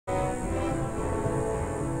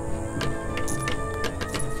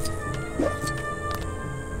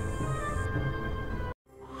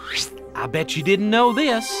I bet you didn't know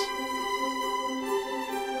this.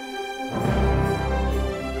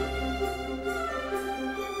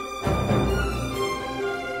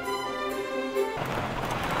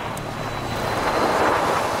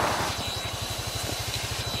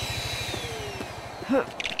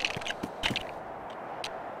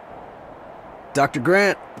 Dr.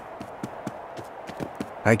 Grant,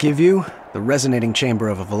 I give you the resonating chamber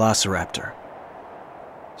of a velociraptor.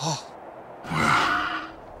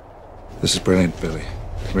 This is brilliant, Billy.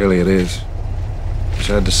 Really, it is.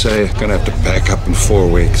 Sad to say, I'm gonna have to pack up in 4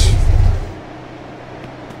 weeks.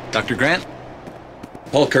 Dr. Grant?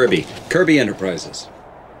 Paul Kirby, Kirby Enterprises.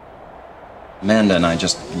 Amanda and I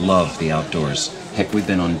just love the outdoors. Heck, we've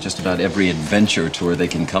been on just about every adventure tour they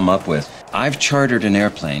can come up with. I've chartered an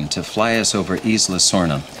airplane to fly us over Isla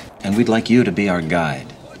Sorna, and we'd like you to be our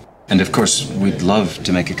guide. And of course, we'd love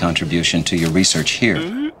to make a contribution to your research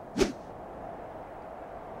here.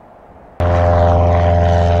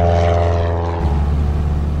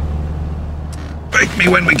 Wake me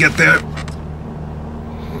when we get there.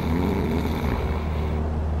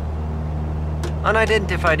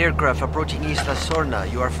 Unidentified aircraft approaching Isla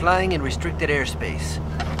Sorna. You are flying in restricted airspace.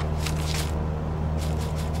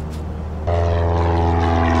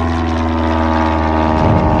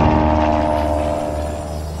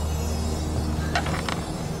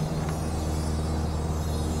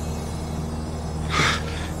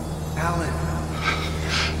 Alan!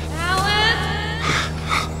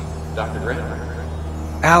 Dr. Grant?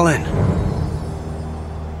 Alan!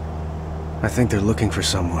 I think they're looking for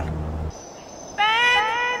someone.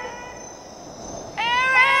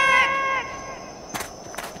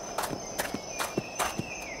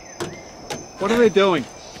 What are they doing?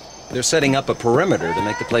 They're setting up a perimeter to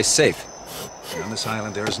make the place safe. On this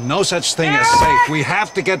island, there is no such thing as safe. We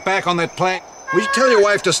have to get back on that plane. Will you tell your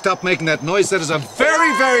wife to stop making that noise? That is a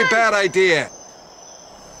very, very bad idea.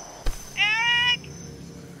 Erik!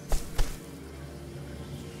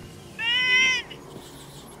 Ben!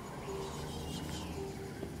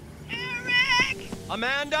 Erik!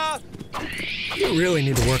 Amanda! You really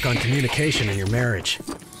need to work on communication in your marriage.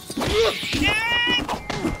 Erik!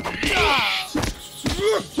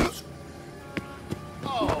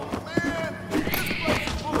 Oh, man! This place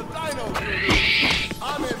is full of dinos, baby!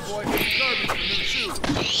 I'm in, boy, for Kirby for new shoes.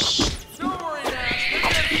 Don't worry now, stick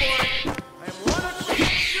in for it. I am 100%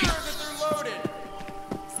 sure that they're loaded.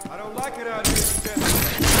 I don't like it out here, Lieutenant.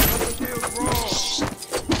 Something feels wrong.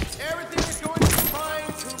 Everything is going to be fine,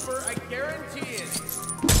 Cooper. I guarantee it.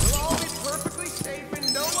 We'll all be perfectly safe and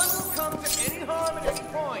no one will come to any harm at any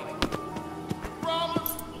point.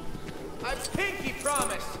 Promise? I pinky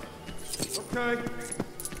promise. Okay.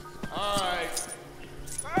 Alright.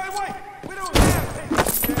 Hey, wait! We don't have pinky.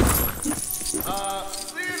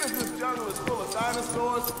 Seeing as this jungle is full of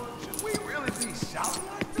dinosaurs, should we really be shouting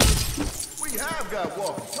like this? We have got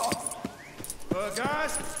walkie-talkies.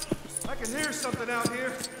 Guys, I can hear something out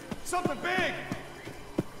here. Something big!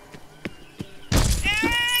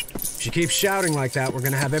 Erik! If she keeps shouting like that, we're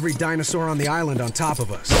gonna have every dinosaur on the island on top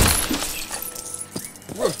of us.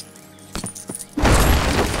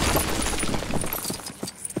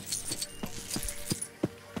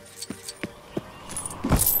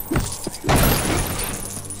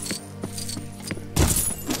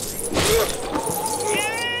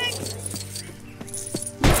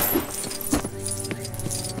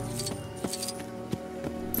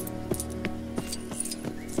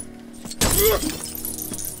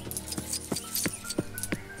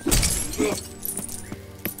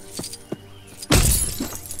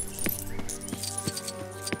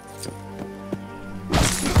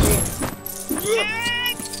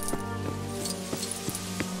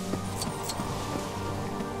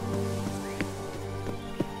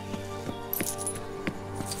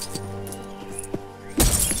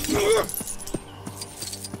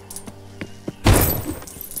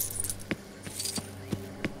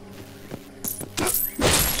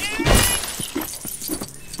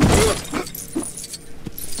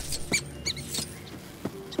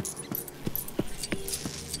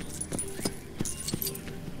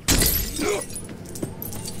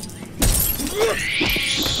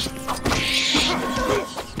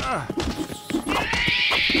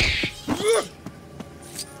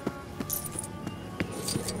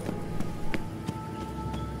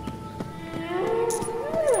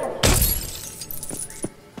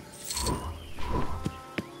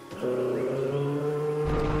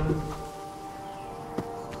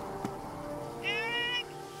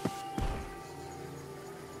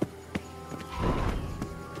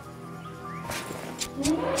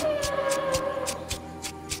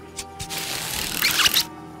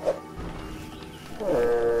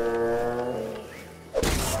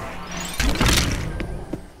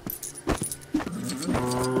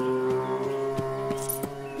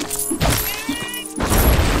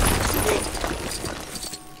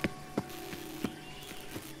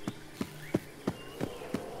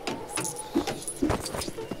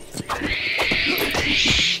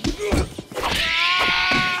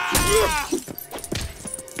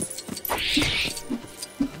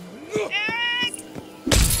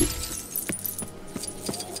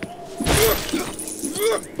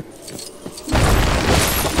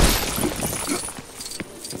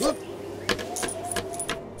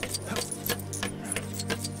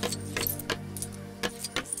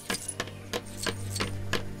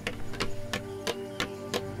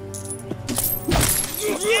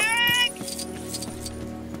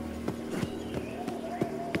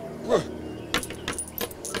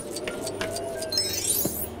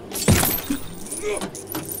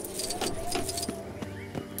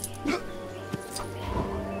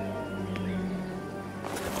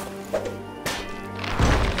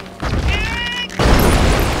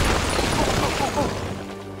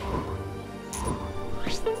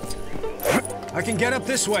 I can get up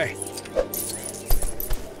this way.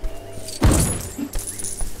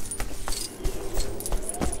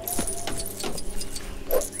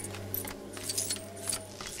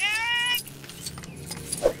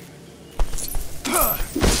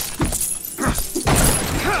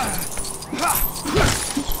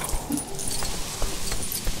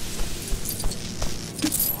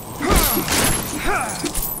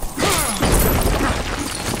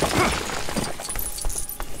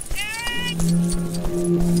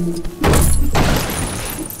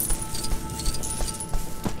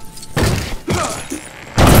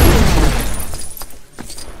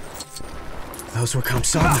 Those were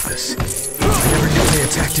Compsognathus. I never knew they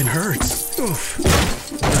attacked in herds. Oof.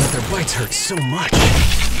 But their bites hurt so much.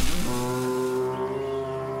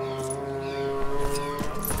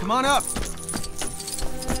 Come on up.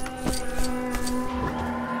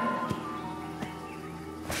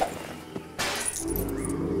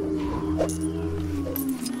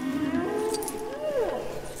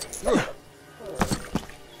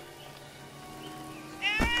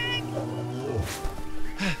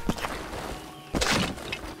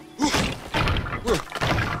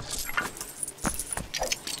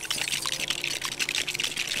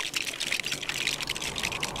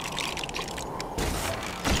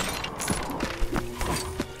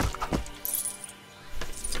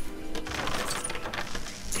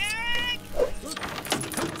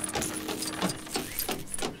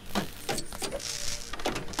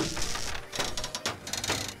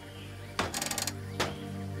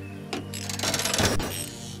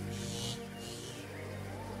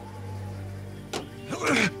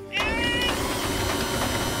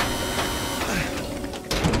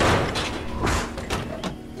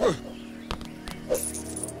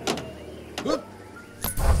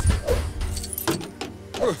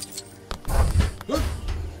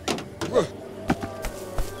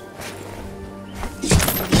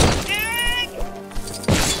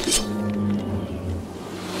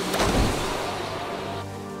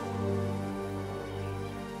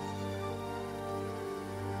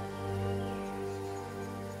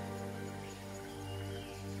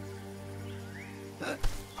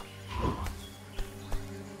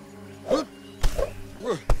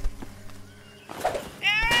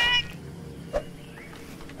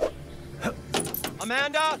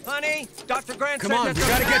 Amanda, honey, Dr. Grant Come said on, that's you a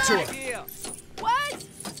gotta bad get to her. idea. What?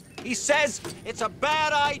 He says it's a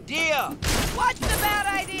bad idea. What's the bad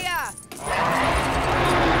idea?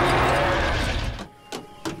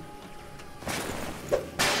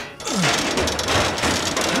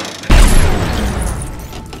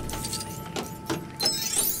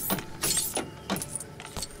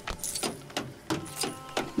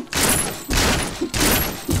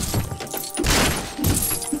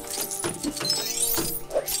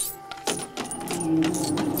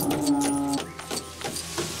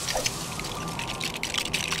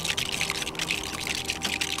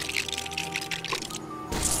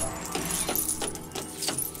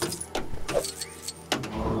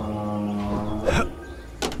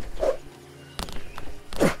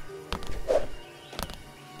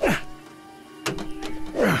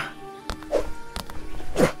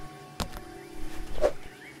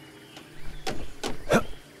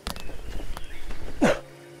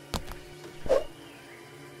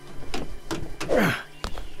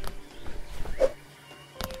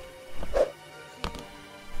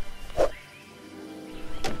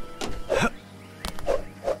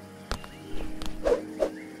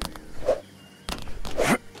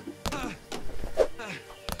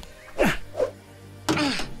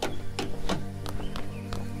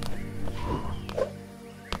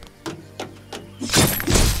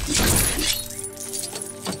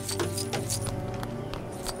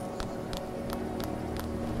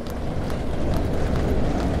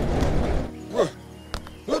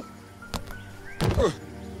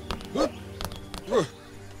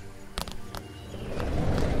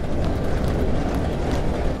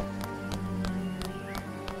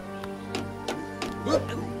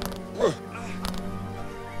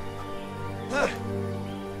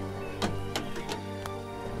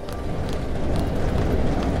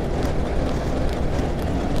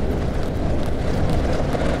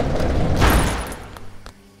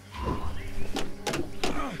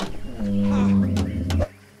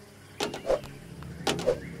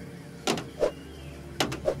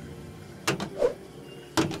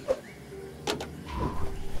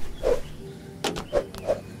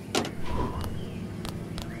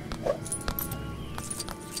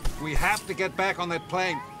 have to get back on that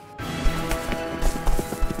plane.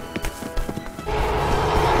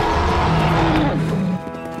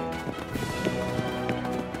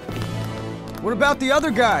 What about the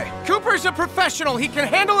other guy? Cooper's a professional. He can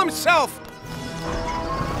handle himself.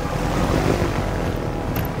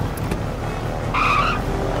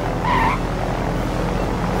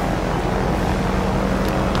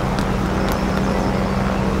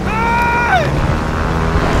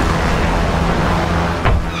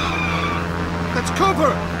 That's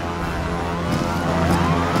Cooper!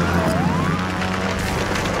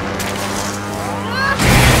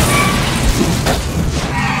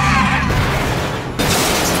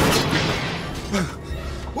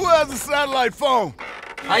 Who has a satellite phone?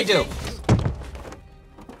 I do.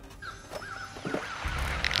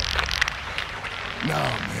 No,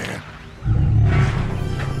 man.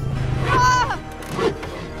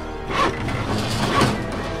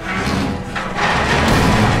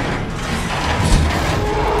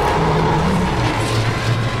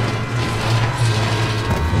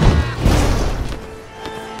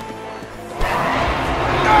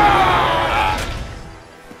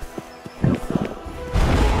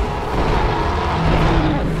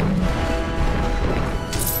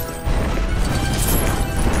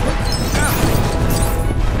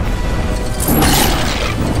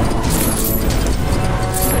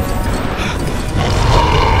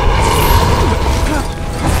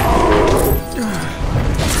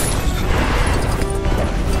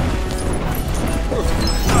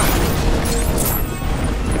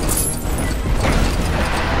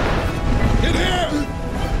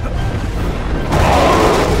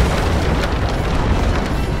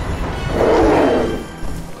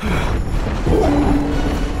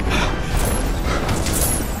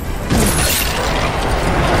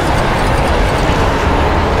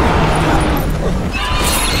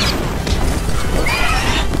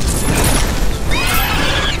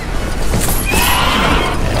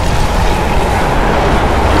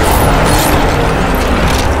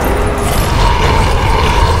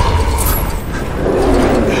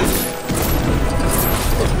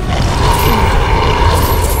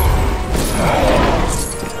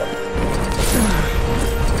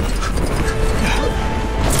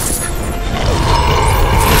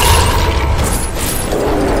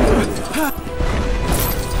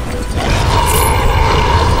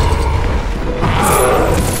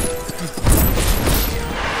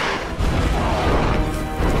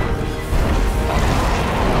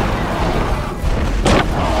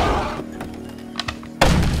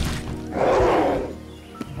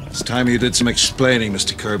 It's time you did some explaining,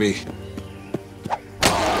 Mr. Kirby.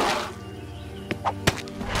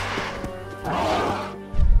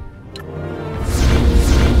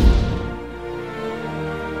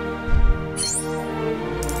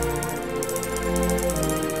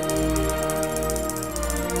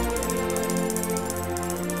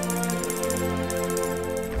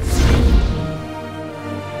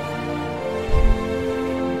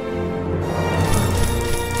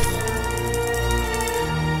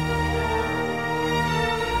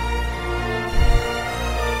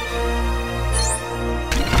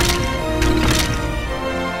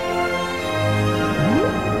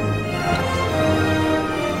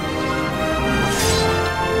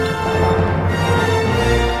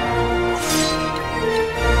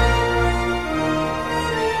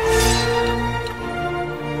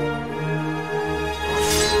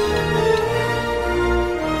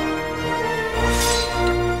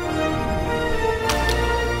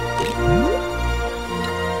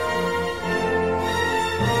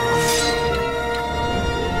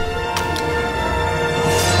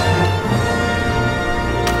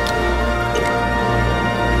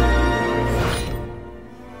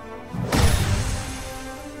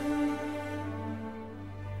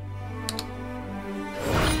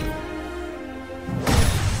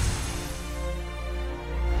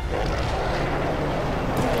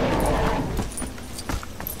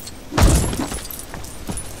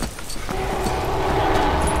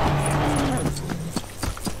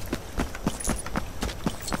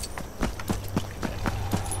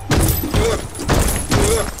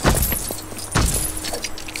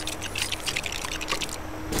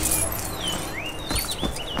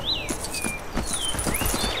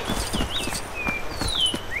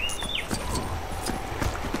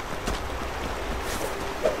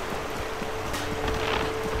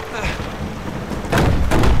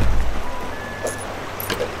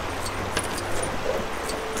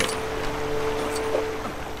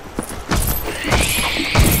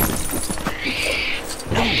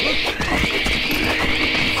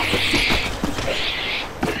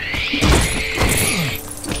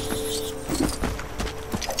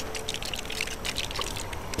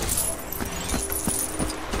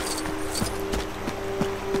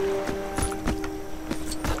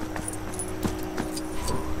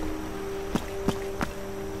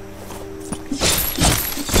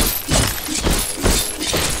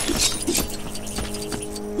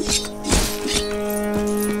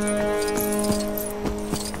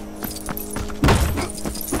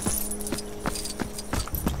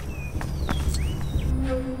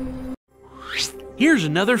 Here's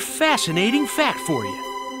another fascinating fact for you.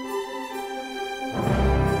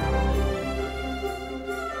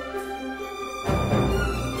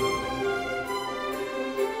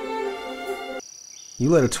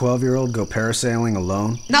 You let a 12-year-old go parasailing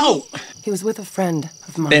alone? No! He was with a friend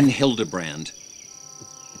of mine. Ben Hildebrand.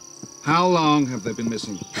 How long have they been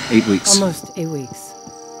missing? 8 weeks. Almost 8 weeks.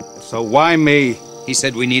 So why me? He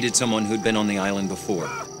said we needed someone who'd been on the island before.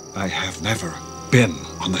 I have never been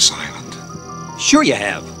on this island. Sure you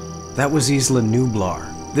have. That was Isla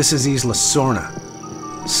Nublar. This is Isla Sorna.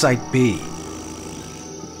 Site B.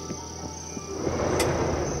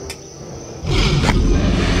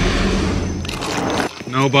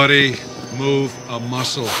 Nobody move a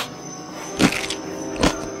muscle.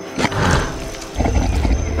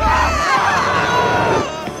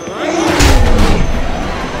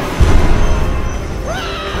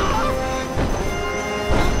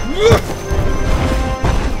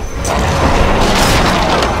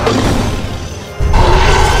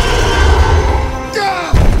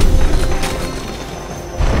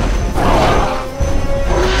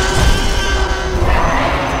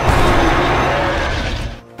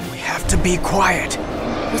 Be quiet.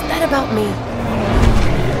 Was that about me?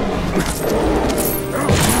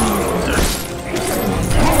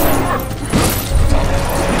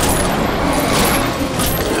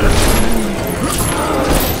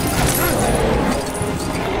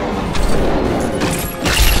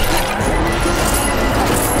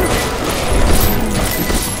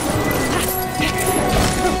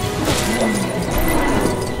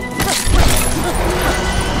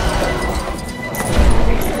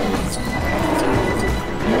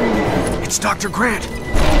 It's Dr. Grant.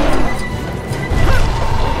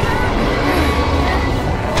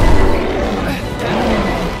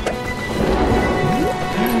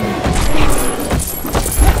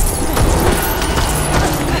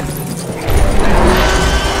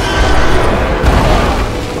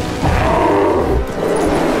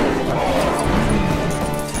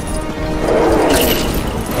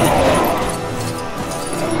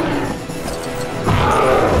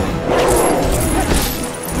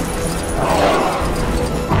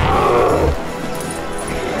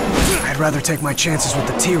 I'd rather take my chances with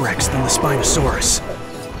the T-Rex than the Spinosaurus.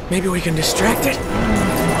 Maybe we can distract it?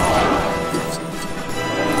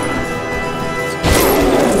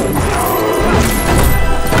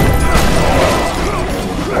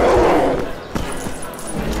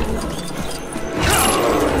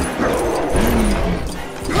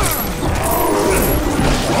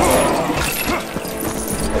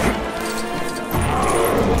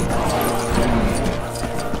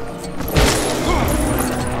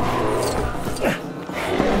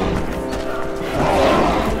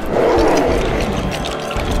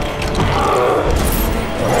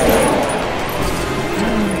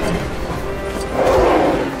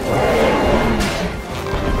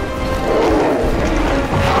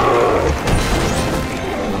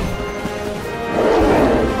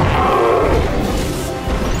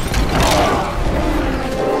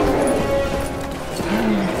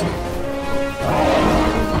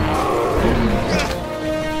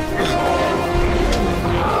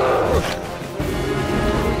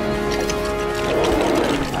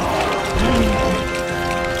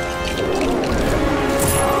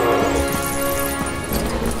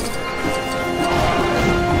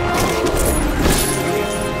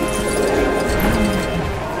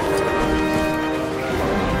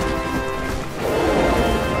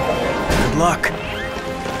 Luck.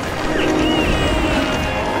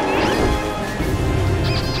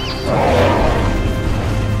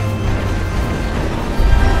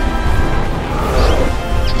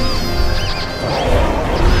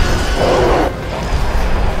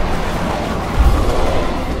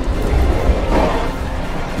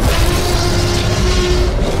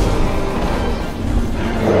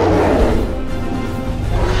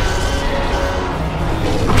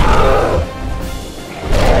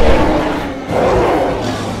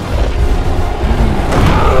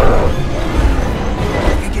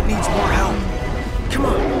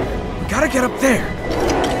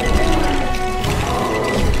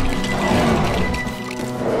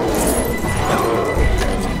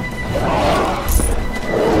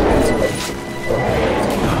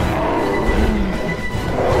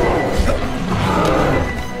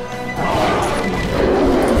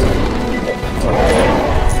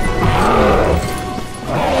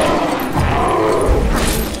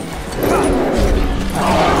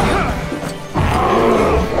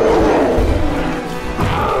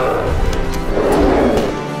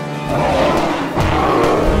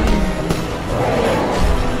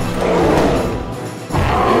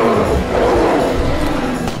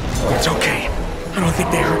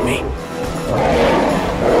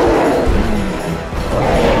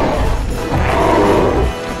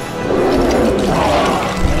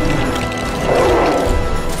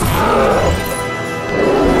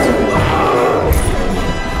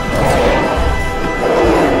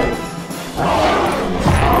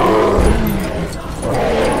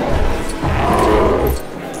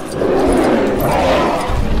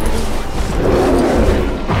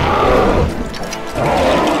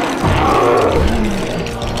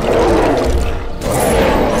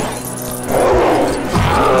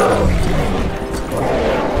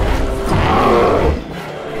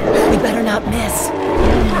 not miss.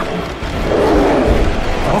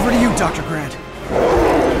 Over to you, Dr. Grant.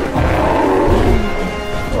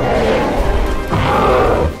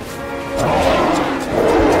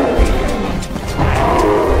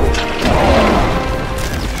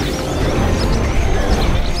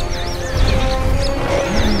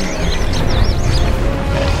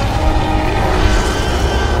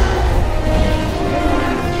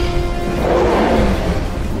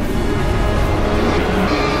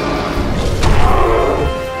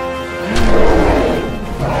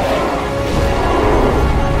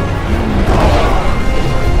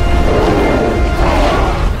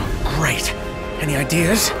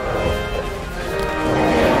 Ideas?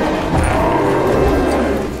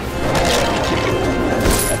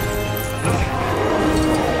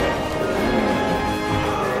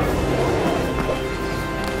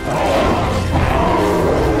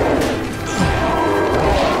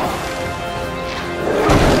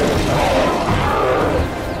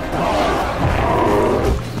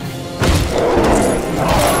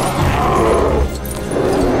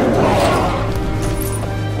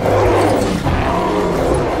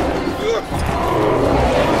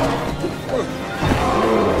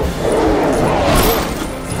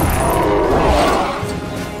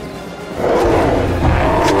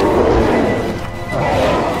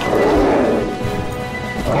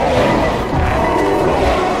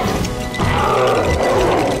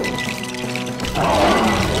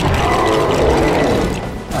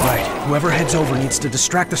 Whoever heads over needs to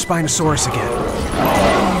distract the Spinosaurus again.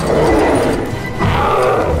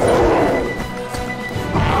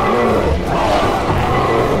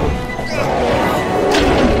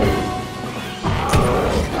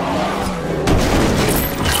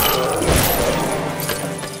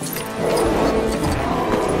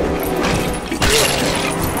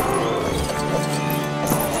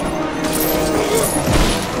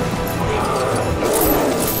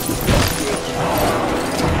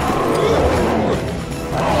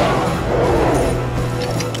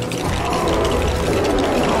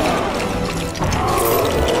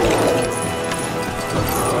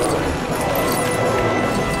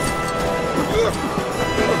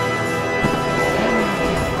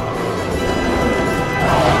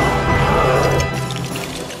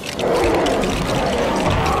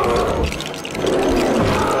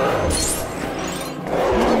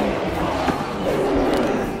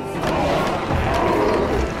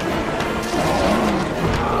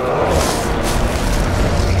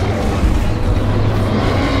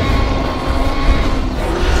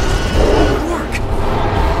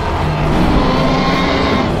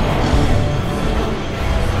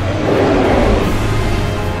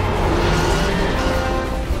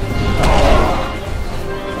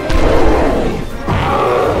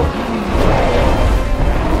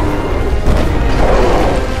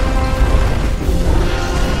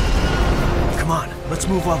 Let's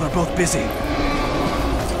move while they're both busy.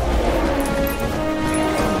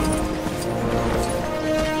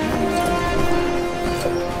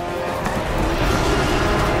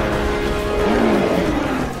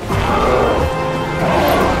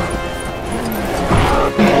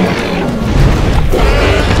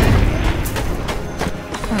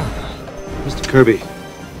 Mr. Kirby,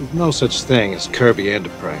 there's no such thing as Kirby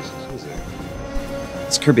Enterprises, is there?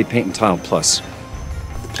 It's Kirby Paint and Tile Plus.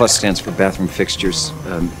 The Plus stands for bathroom fixtures.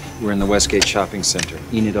 We're in the Westgate Shopping Center,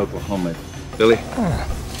 Enid, Oklahoma. Billy,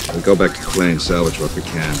 we go back to Clay and salvage what we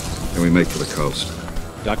can, and we make for the coast.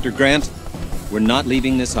 Dr. Grant, we're not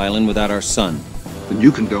leaving this island without our son. Then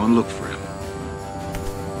you can go and look for him.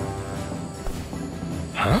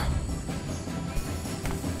 Huh?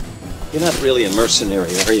 You're not really a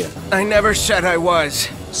mercenary, are you? I never said I was.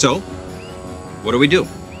 So, what do we do?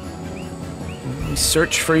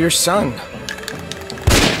 Search for your son.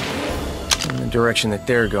 In the direction that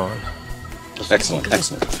they're going. Excellent,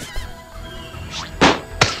 excellent.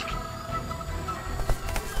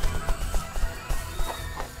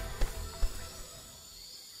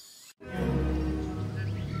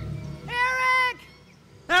 Erik!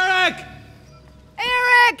 Erik!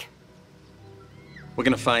 Erik! We're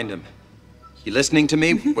gonna find him. You listening to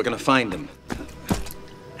me? We're gonna find him.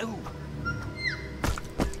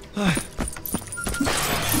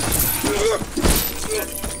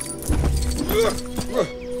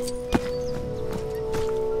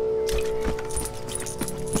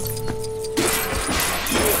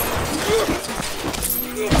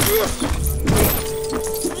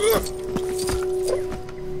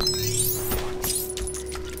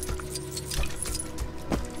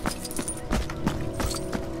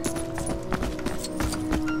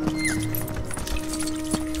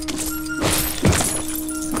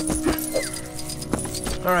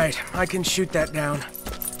 All right, I can shoot that down.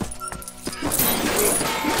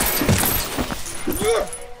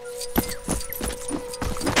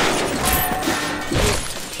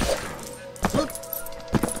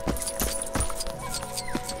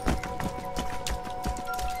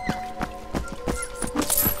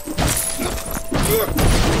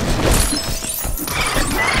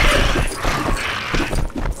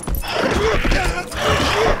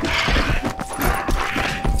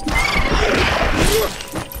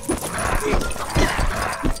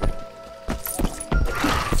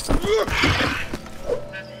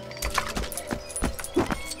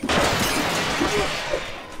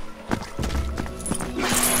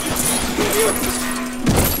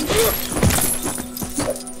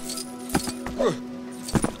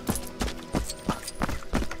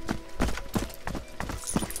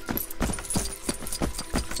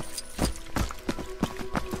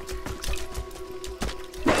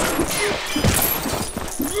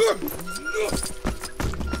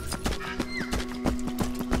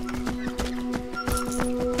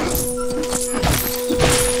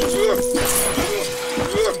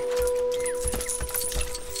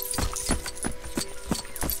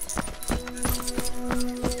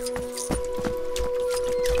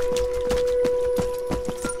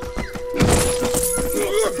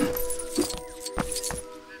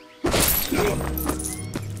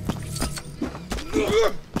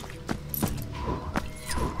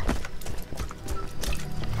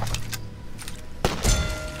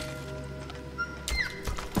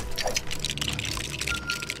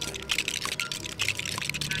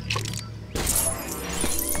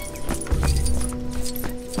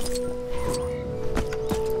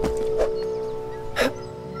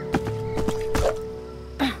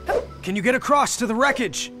 Can you get across to the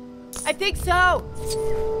wreckage? I think so.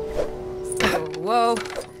 Whoa.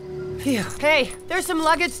 Phew. Hey, there's some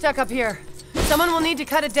luggage stuck up here. Someone will need to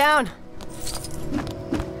cut it down.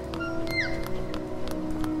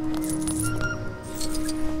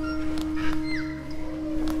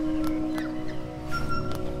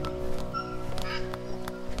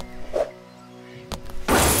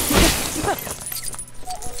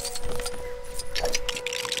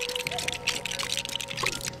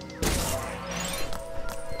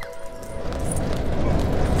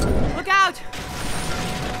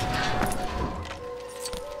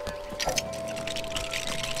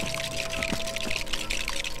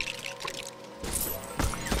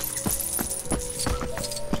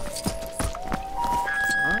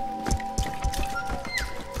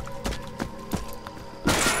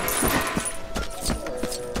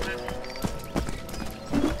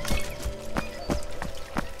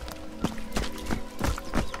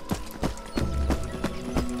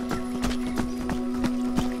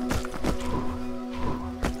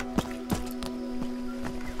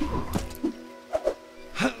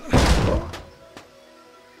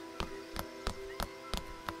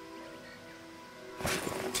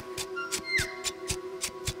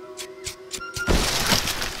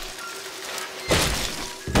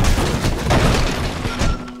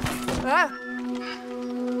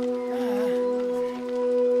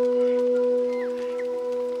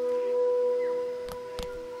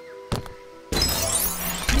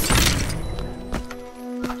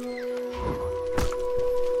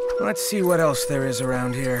 Let's see what else there is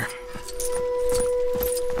around here.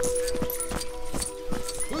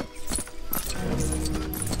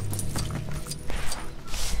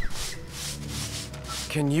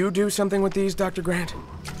 Can you do something with these, Dr. Grant?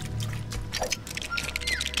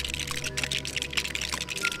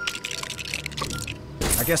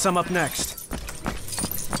 I guess I'm up next.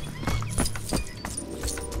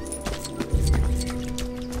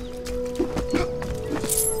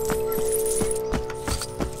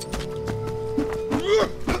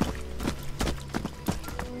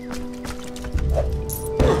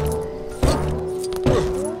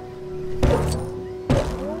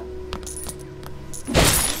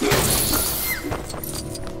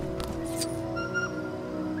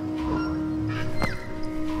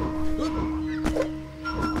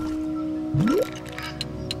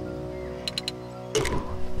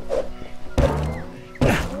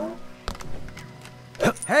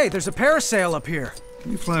 Hey, there's a parasail up here.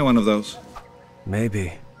 Can you fly one of those?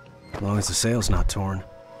 Maybe. As long as the sail's not torn.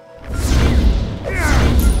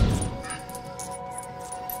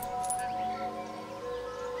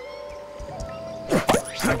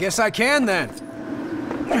 I guess I can then.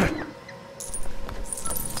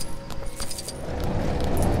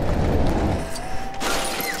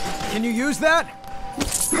 Can you use that?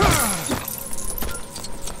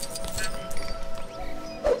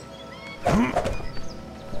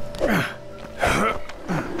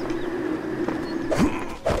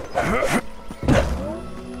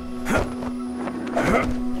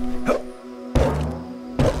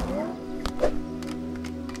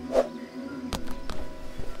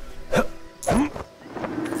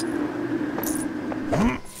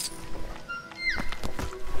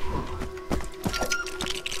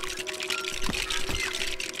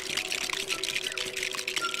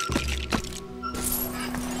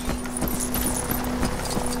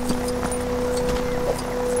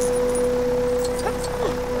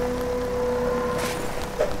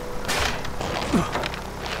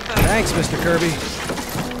 Thanks, Mr. Kirby.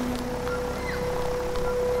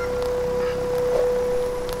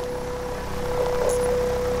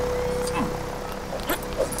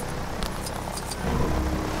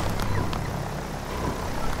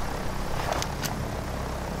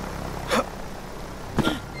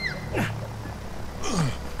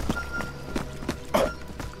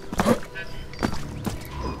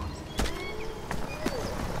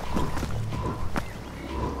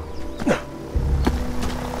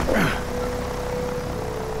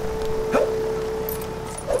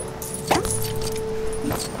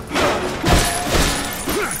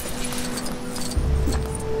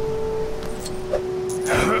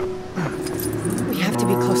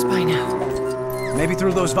 Maybe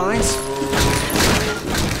through those vines?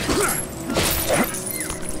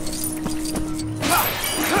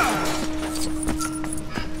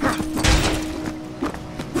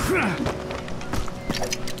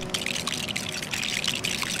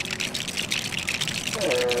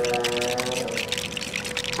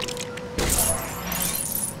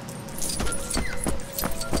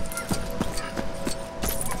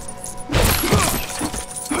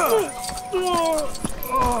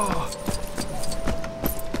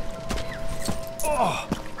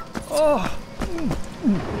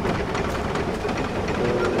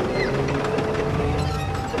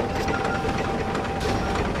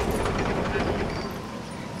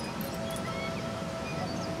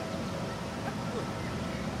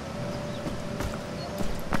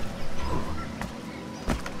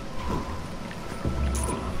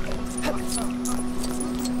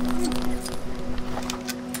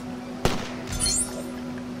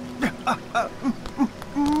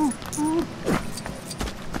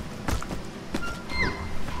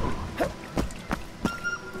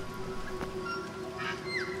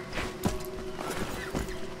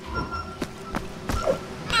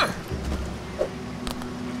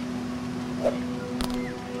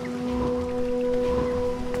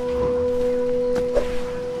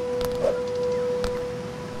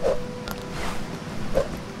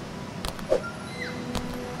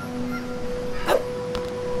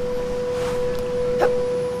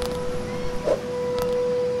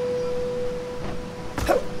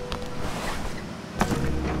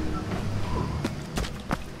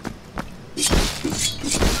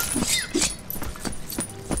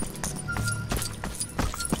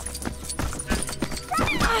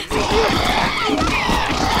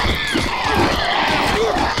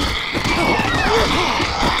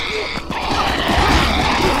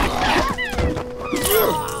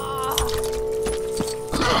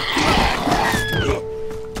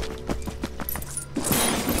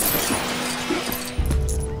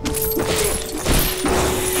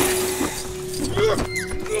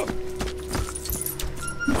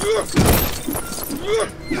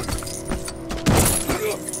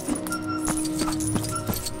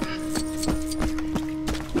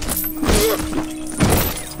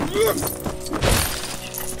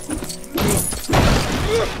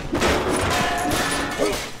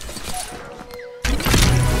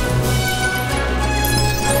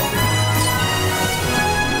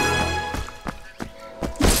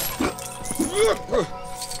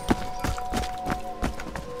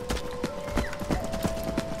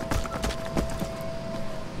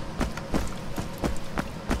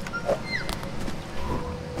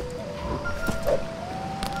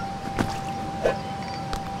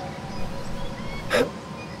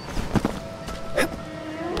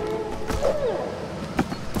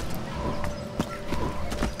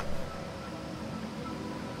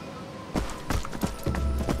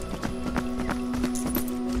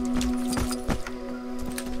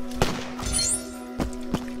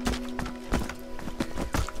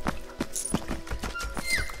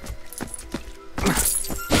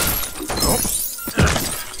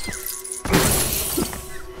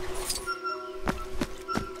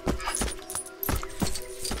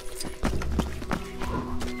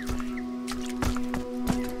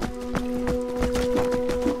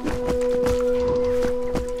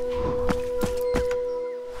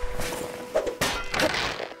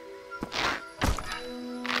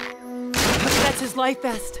 Life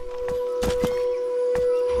vest.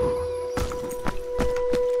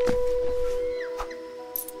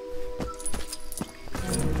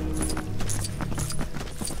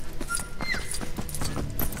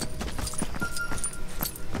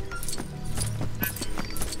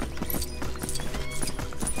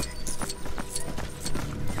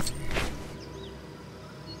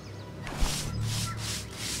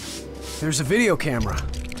 There's a video camera.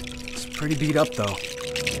 It's pretty beat up, though.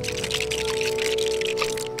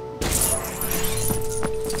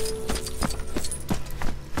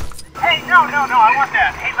 Hey, no, I want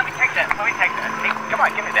that. Hey, let me take that. Hey, come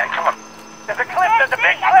on, give me that. Come on. There's a clip. There's a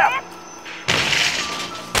big clip.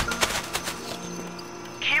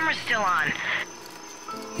 Camera's still on.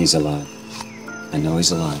 He's alive. I know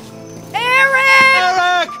he's alive. Erik!